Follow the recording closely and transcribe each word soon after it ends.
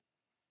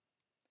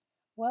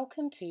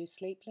Welcome to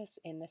Sleepless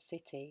in the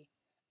City,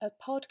 a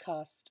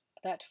podcast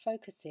that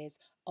focuses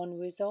on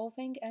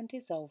resolving and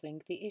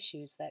dissolving the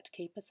issues that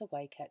keep us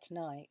awake at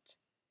night.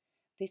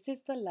 This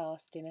is the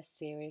last in a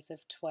series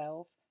of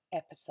 12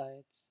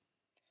 episodes,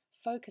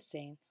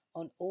 focusing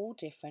on all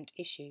different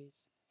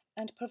issues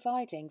and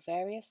providing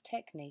various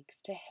techniques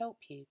to help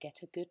you get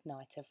a good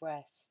night of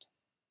rest.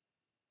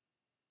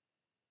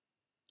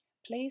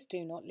 Please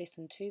do not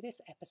listen to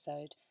this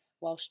episode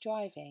whilst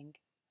driving,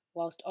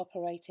 whilst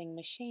operating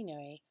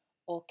machinery,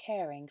 or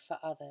caring for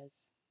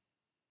others.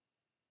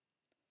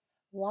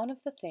 One of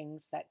the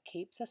things that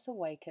keeps us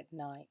awake at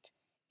night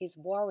is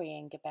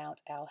worrying about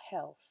our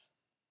health.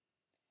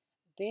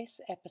 This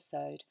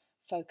episode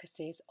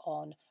focuses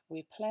on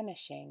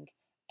replenishing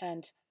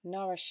and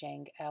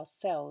nourishing our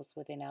cells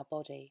within our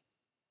body.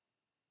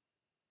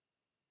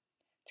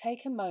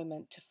 Take a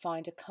moment to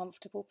find a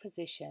comfortable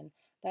position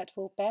that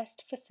will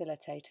best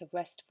facilitate a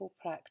restful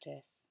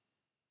practice.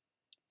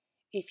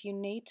 If you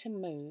need to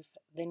move,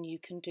 then you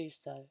can do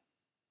so.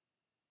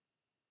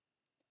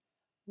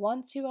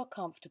 Once you are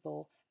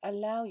comfortable,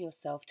 allow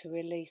yourself to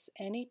release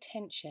any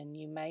tension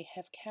you may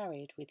have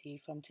carried with you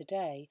from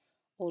today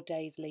or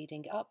days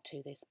leading up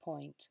to this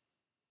point.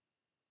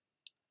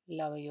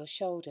 Lower your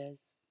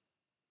shoulders.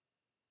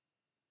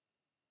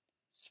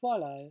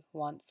 Swallow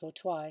once or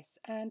twice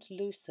and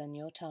loosen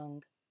your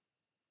tongue.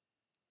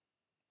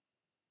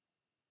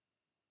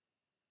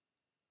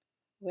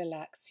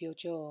 Relax your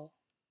jaw.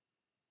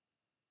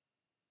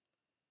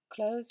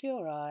 Close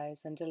your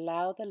eyes and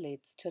allow the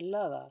lids to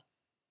lower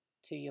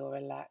to your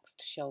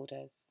relaxed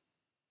shoulders.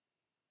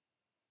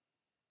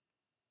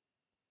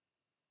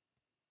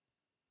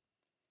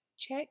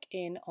 Check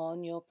in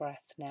on your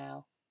breath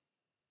now.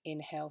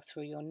 Inhale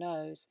through your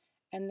nose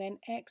and then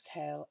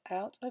exhale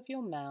out of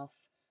your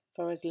mouth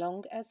for as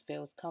long as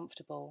feels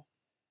comfortable,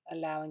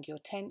 allowing your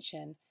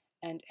tension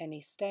and any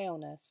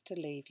staleness to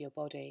leave your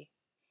body.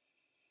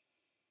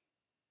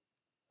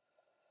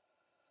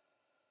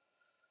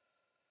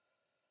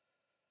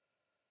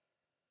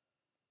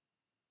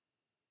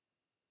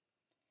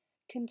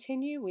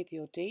 Continue with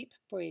your deep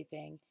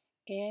breathing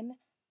in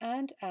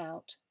and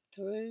out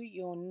through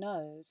your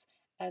nose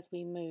as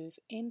we move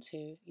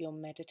into your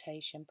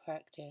meditation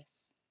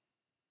practice.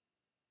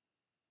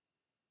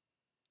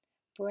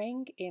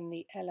 Bring in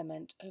the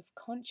element of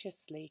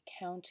consciously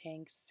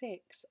counting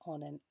 6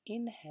 on an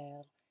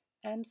inhale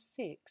and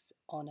 6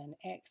 on an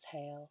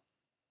exhale.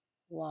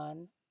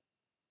 1,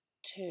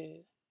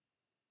 2,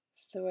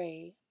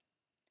 3,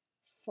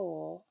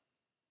 4,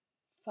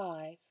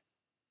 5,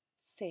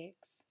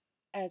 6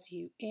 as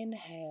you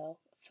inhale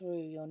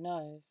through your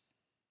nose,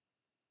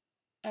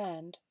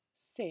 and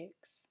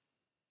 6,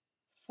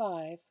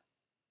 5,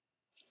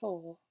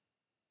 4,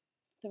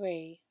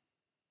 3,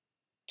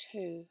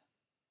 2,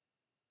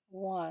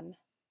 1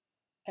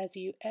 as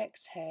you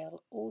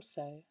exhale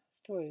also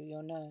through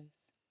your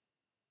nose.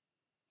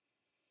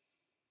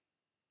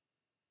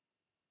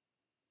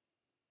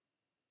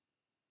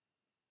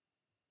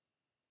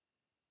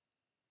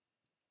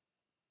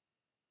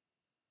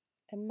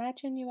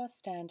 Imagine you are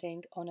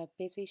standing on a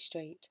busy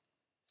street,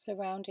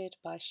 surrounded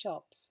by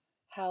shops,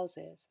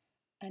 houses,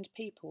 and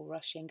people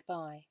rushing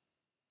by.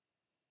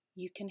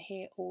 You can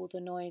hear all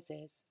the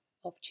noises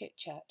of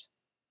chit-chat,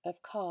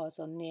 of cars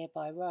on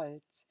nearby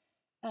roads,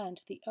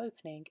 and the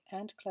opening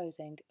and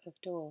closing of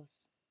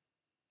doors.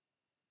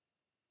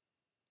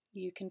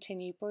 You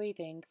continue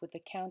breathing with the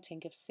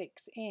counting of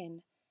 6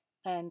 in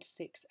and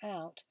 6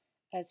 out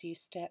as you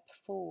step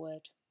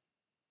forward.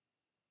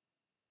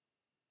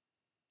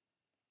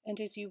 And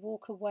as you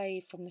walk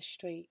away from the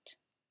street,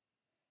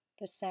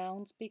 the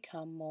sounds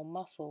become more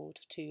muffled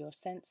to your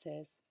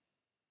senses,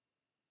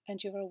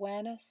 and your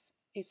awareness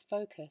is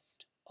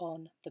focused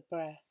on the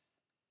breath.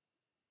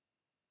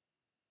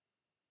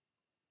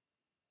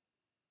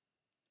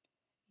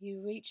 You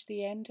reach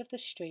the end of the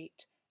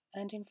street,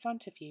 and in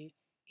front of you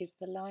is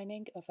the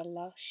lining of a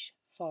lush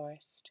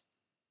forest.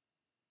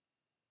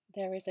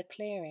 There is a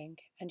clearing,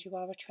 and you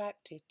are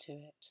attracted to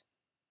it.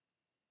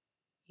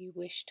 You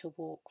wish to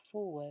walk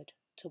forward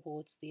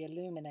towards the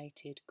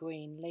illuminated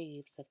green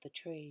leaves of the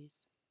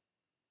trees,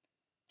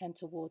 and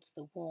towards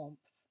the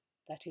warmth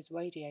that is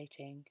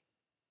radiating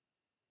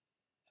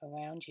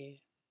around you.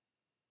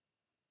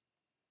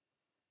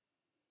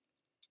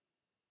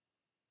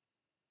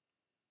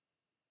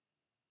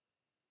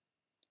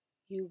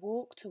 You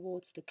walk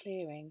towards the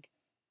clearing,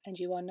 and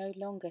you are no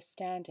longer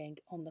standing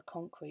on the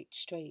concrete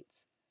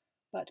streets,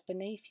 but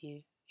beneath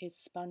you is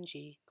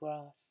spongy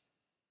grass.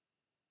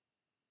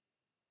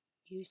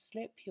 You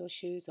slip your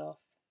shoes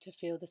off to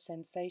feel the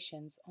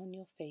sensations on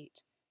your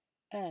feet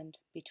and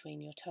between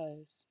your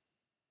toes.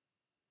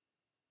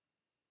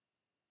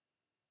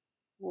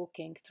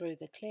 Walking through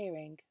the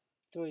clearing,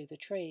 through the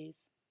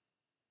trees,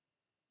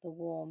 the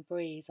warm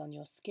breeze on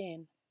your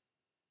skin,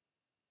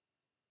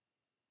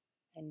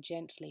 and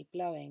gently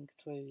blowing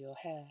through your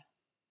hair.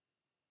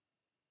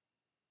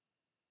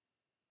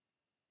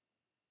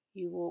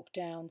 You walk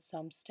down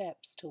some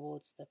steps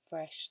towards the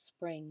fresh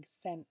spring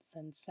scents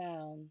and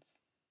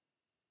sounds.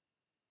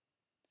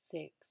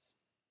 6,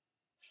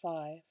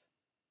 5,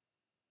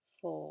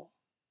 4,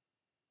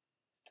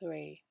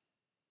 3,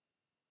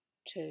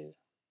 2,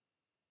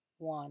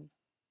 1.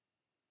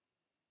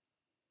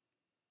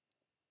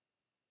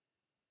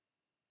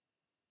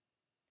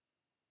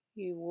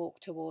 You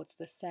walk towards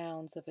the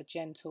sounds of a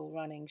gentle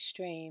running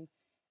stream,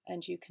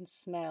 and you can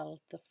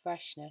smell the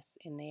freshness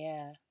in the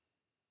air.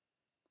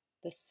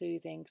 The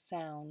soothing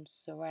sounds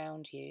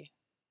surround you,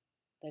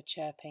 the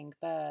chirping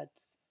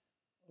birds,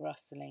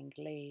 rustling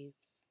leaves.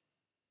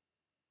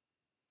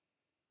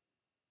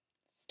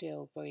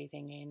 Still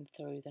breathing in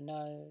through the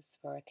nose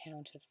for a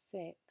count of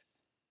 6,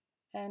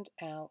 and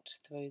out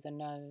through the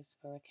nose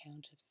for a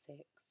count of 6.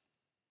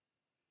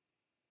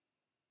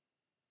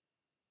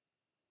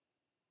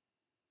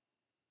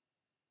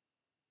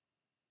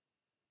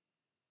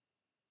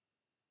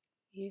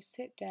 You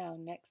sit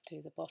down next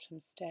to the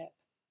bottom step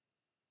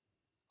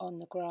on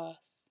the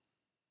grass,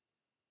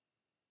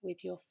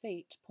 with your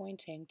feet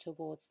pointing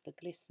towards the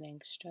glistening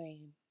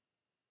stream.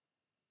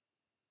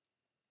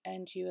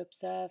 And you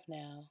observe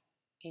now,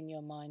 in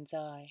your mind's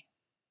eye,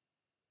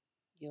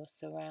 your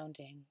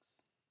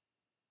surroundings.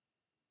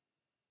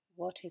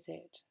 What is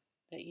it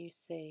that you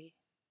see?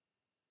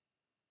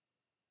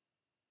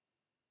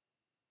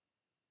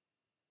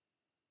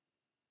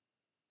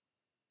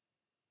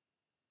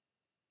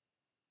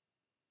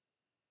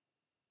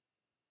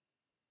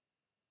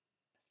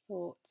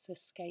 Thoughts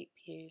escape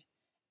you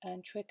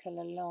and trickle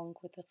along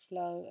with the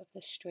flow of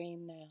the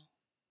stream now.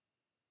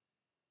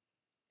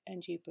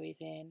 And you breathe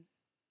in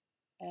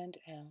and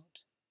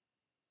out,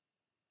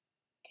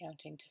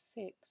 counting to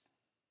 6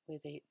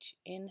 with each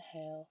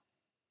inhale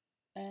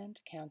and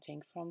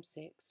counting from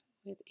 6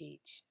 with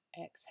each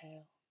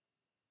exhale.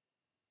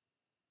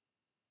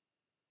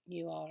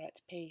 You are at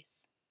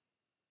peace,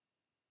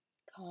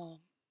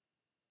 calm,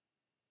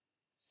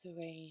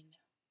 serene.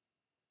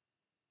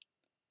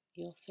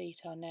 Your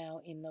feet are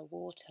now in the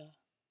water.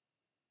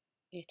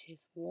 It is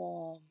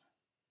warm,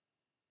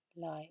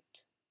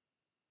 light.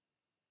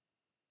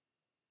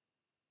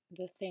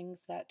 The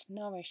things that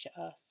nourish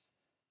us,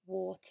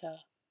 water,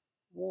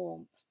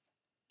 warmth,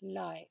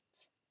 light,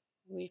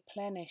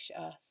 replenish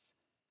us,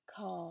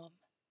 calm,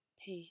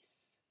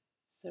 peace,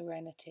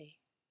 serenity.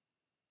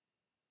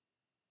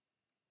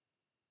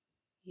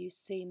 You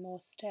see more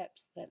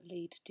steps that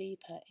lead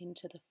deeper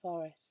into the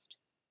forest,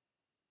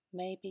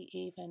 maybe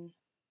even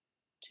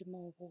to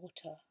more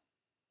water.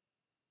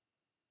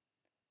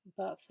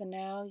 But for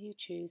now you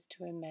choose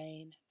to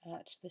remain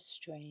at the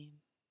stream,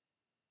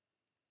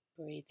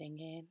 breathing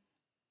in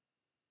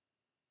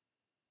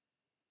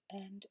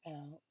and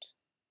out.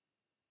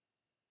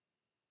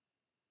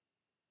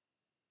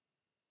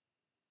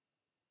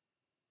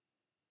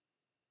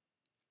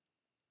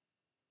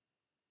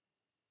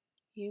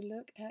 You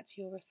look at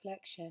your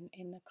reflection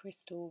in the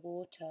crystal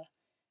water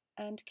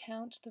and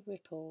count the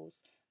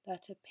ripples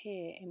that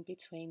appear in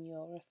between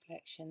your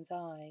reflection's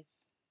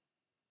eyes.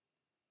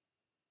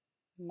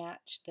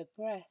 Match the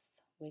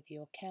breath with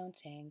your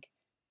counting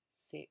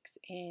 6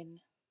 in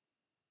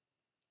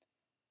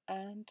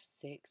and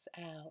 6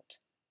 out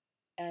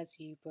as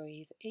you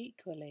breathe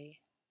equally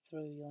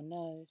through your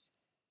nose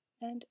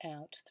and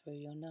out through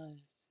your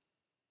nose.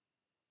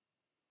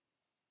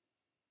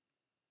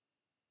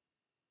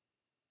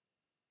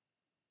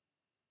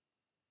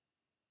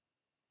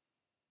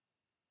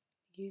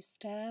 You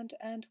stand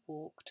and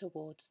walk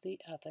towards the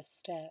other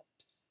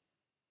steps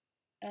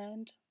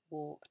and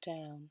walk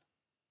down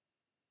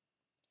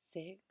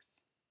 6,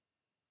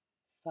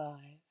 5,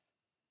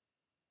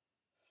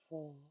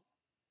 4,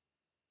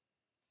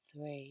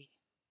 3,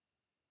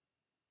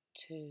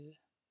 2,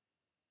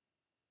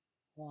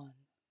 1.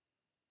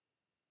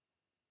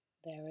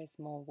 There is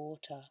more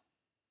water,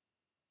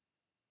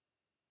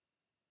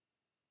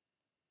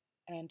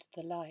 and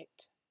the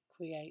light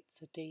creates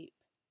a deep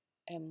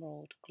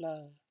emerald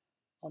glow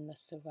on the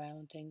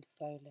surrounding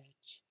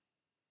foliage.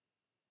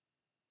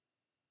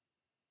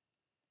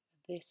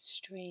 This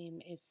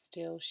stream is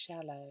still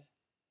shallow,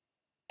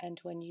 and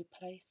when you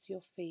place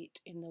your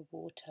feet in the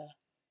water,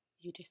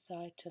 you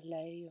decide to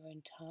lay your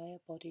entire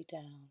body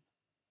down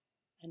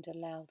and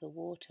allow the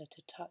water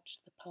to touch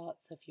the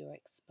parts of your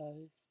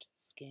exposed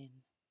skin,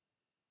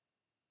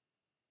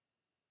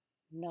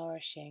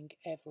 nourishing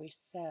every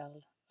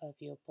cell of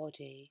your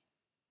body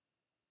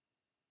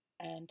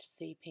and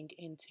seeping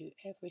into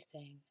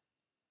everything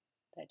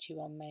that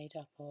you are made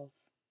up of,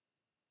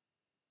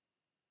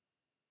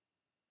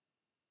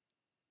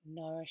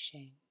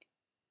 nourishing,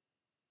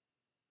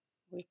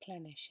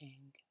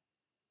 replenishing.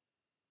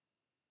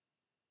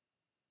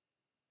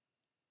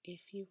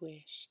 If you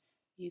wish,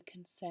 you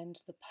can send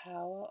the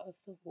power of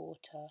the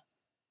water,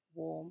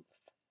 warmth,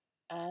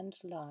 and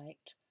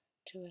light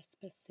to a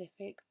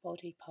specific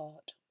body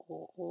part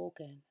or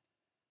organ,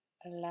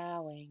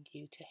 allowing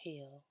you to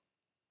heal.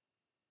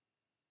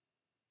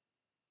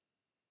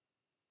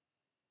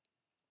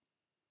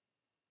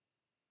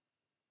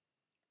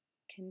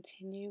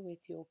 Continue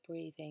with your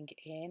breathing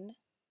in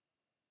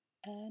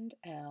and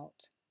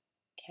out,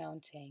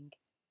 counting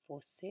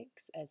for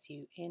 6 as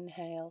you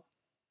inhale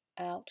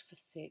Out for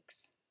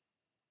 6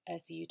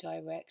 as you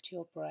direct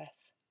your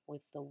breath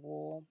with the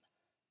warm,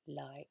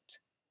 light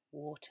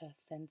water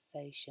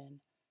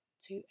sensation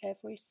to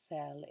every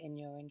cell in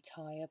your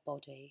entire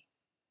body.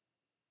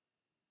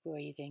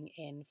 Breathing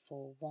in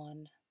for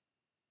 1,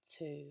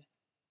 2,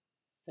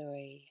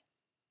 3,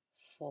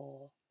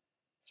 4,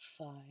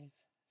 5,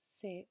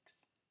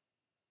 6,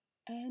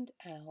 and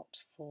out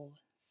for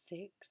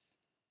 6,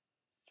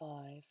 5,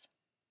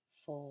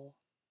 4,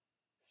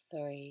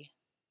 3,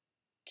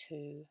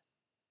 2,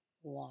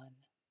 1,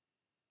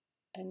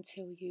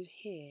 until you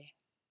hear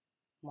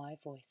my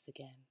voice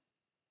again.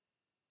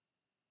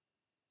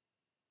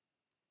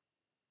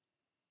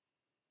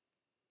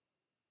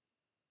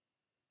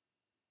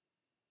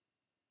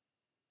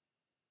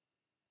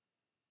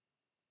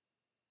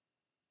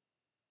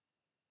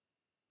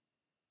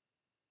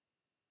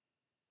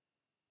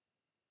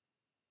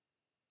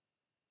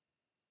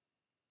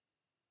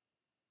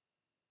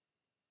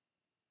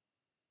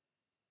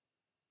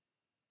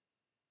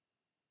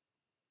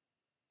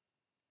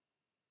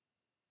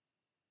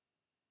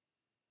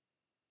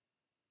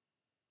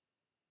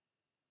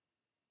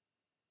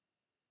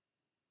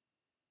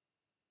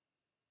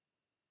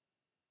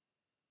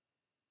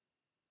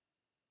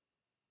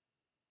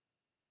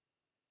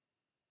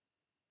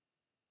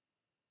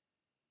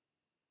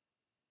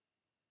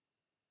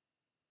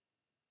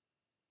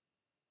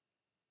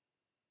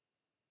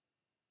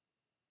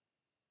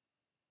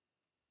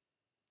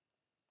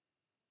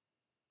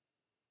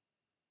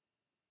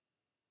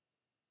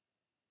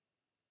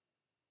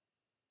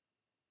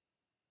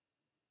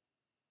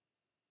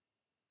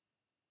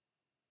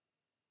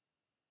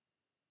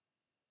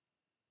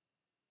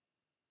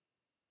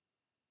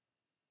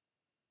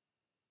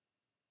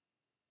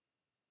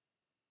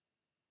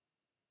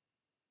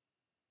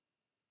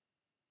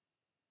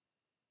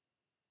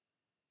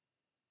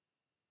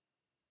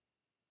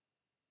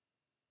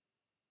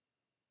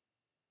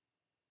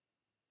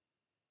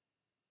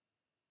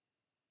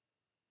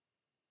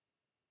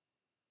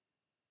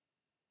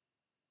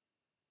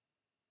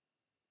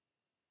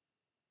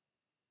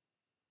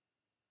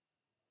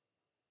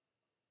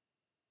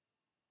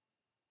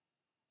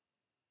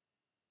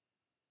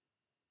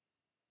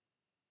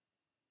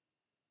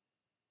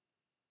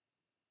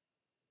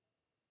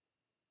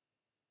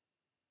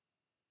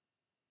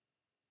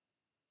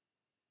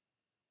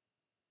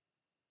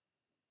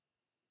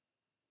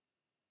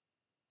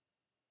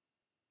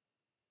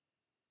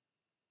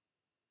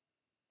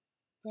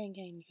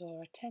 Bringing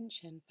your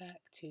attention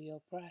back to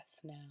your breath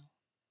now,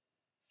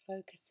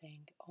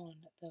 focusing on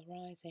the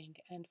rising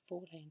and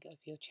falling of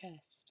your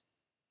chest.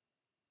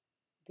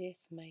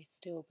 This may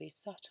still be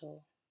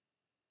subtle,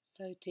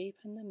 so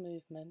deepen the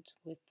movement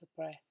with the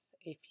breath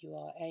if you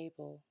are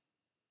able.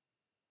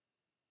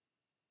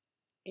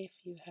 If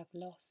you have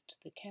lost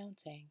the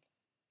counting,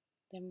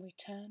 then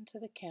return to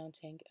the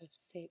counting of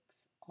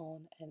 6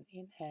 on an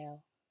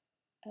inhale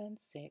and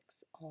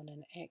 6 on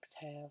an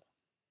exhale.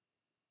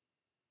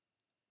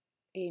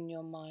 In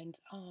your mind's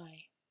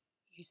eye,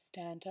 you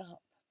stand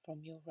up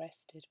from your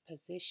rested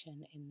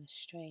position in the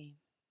stream.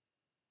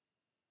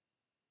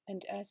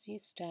 And as you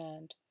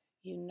stand,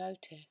 you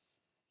notice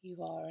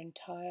you are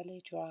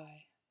entirely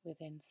dry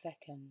within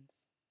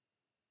seconds,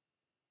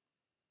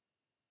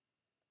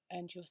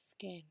 and your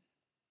skin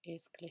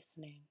is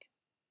glistening.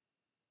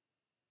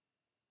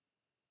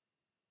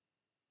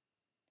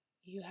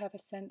 You have a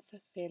sense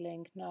of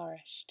feeling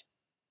nourished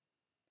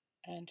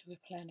and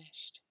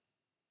replenished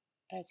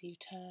as you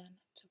turn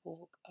to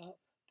walk up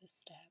the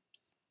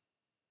steps.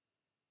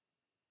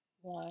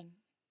 1,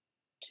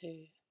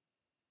 2,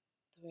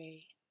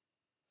 3,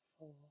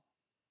 4,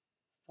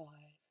 5,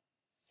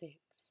 6.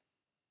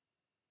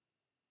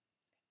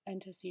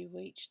 And as you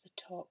reach the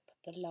top,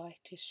 the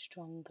light is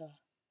stronger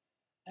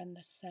and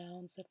the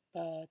sounds of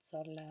birds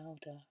are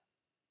louder.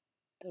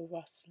 The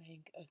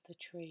rustling of the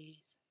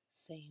trees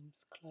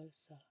seems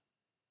closer,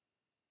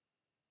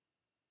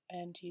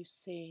 and you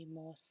see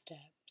more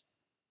steps.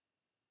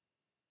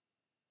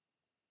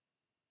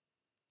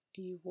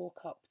 You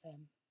walk up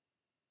them.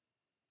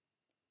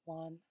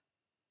 1,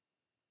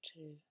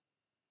 2,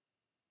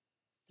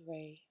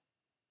 3,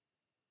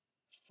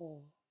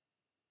 4,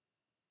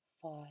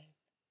 5,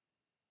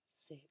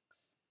 6.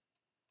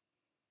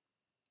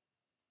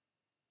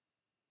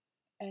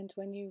 And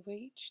when you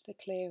reach the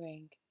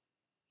clearing,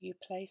 you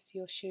place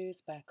your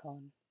shoes back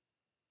on,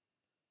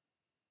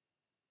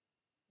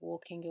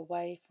 walking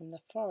away from the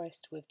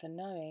forest with the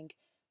knowing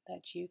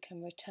that you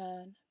can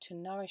return to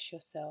nourish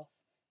yourself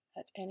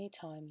at any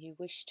time you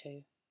wish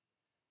to.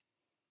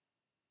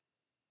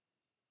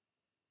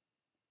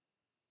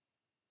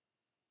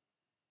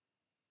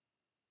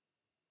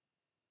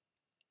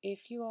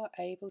 If you are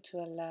able to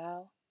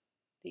allow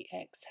the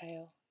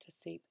exhale to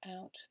seep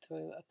out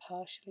through a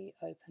partially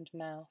opened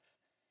mouth,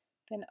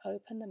 then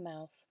open the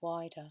mouth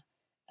wider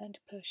and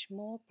push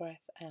more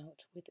breath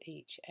out with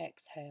each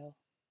exhale.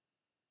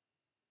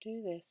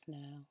 Do this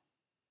now.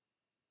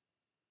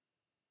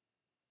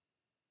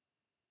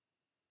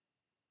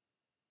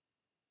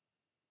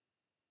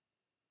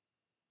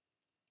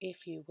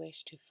 If you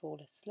wish to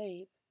fall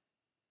asleep,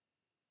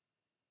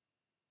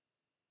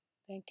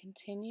 then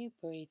continue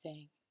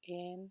breathing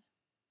in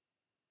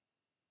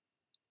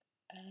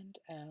and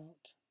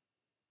out,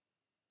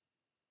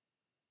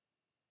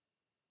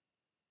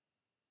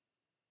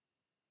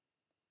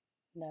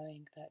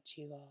 knowing that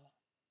you are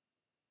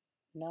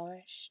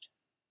nourished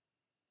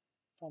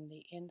from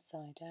the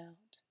inside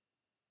out,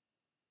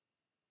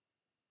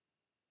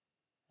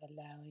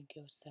 allowing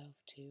yourself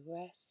to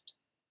rest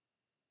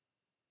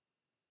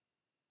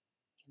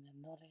in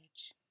the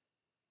knowledge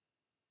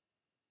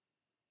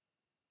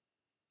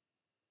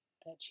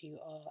that you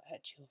are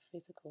at your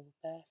physical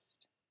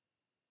best.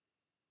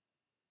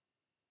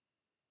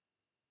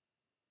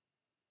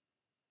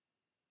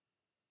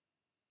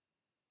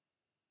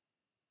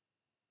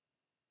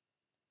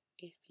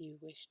 If you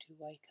wish to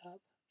wake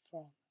up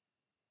from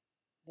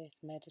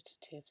this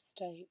meditative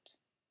state,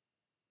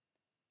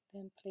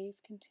 then please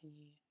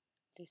continue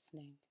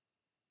listening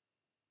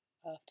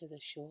after the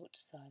short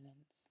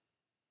silence.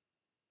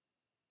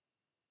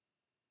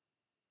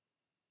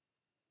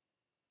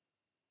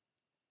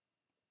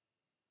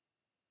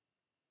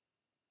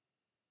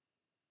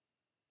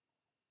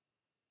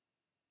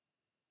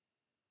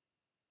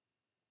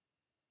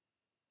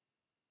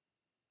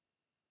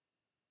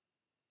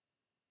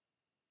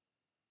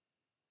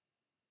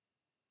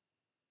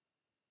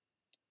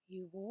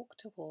 You walk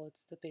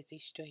towards the busy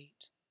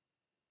street,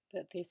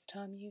 but this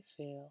time you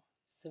feel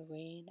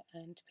serene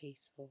and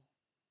peaceful.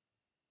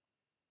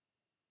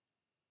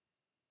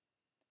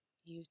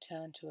 You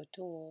turn to a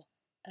door,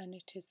 and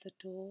it is the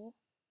door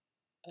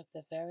of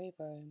the very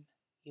room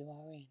you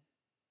are in.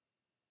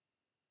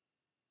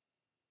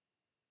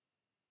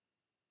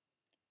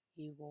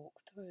 You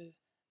walk through,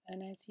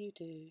 and as you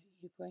do,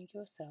 you bring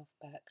yourself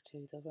back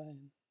to the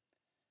room,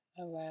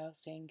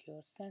 arousing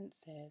your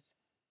senses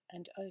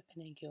and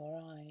opening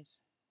your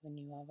eyes when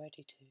you are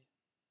ready to.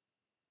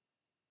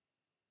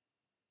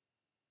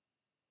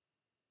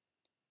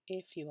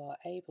 If you are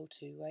able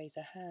to, raise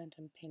a hand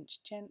and pinch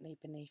gently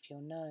beneath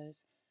your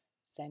nose,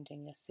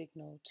 sending a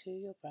signal to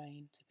your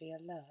brain to be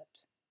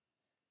alert,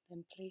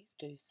 then please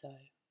do so.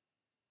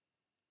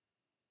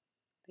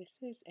 This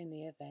is in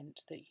the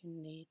event that you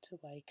need to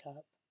wake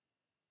up.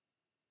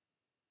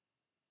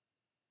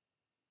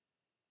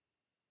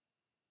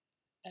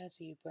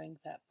 As you bring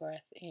that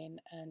breath in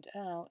and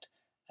out,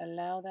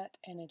 allow that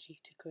energy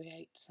to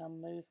create some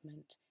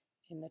movement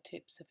in the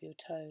tips of your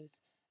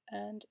toes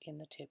and in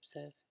the tips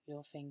of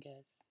your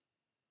fingers.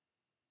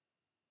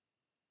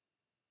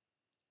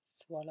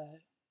 Swallow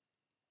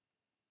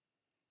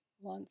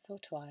once or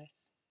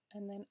twice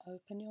and then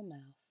open your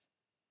mouth,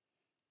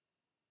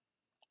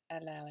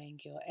 allowing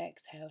your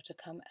exhale to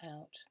come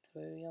out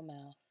through your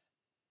mouth.